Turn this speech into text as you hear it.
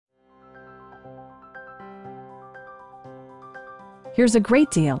Here's a great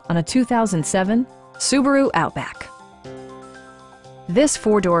deal on a 2007 Subaru Outback. This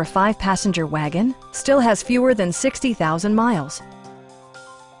four-door, five-passenger wagon still has fewer than 60,000 miles.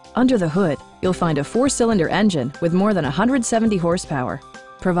 Under the hood, you'll find a four-cylinder engine with more than 170 horsepower,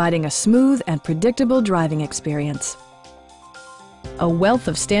 providing a smooth and predictable driving experience. A wealth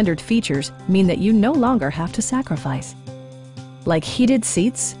of standard features mean that you no longer have to sacrifice, like heated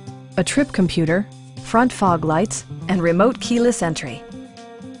seats, a trip computer, front fog lights, and remote keyless entry.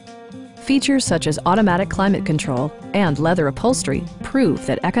 Features such as automatic climate control and leather upholstery prove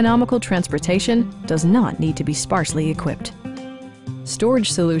that economical transportation does not need to be sparsely equipped.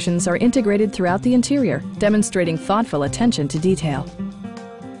 Storage solutions are integrated throughout the interior, demonstrating thoughtful attention to detail.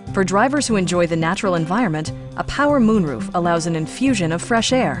 For drivers who enjoy the natural environment, a power moonroof allows an infusion of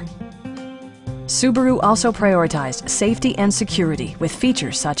fresh air. Subaru also prioritized safety and security with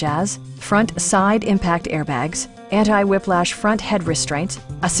features such as front side impact airbags, anti-whiplash front head restraints,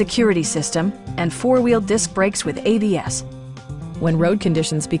 a security system, and four-wheel disc brakes with ABS. When road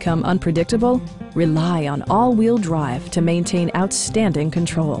conditions become unpredictable, rely on all-wheel drive to maintain outstanding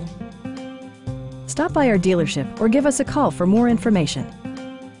control. Stop by our dealership or give us a call for more information.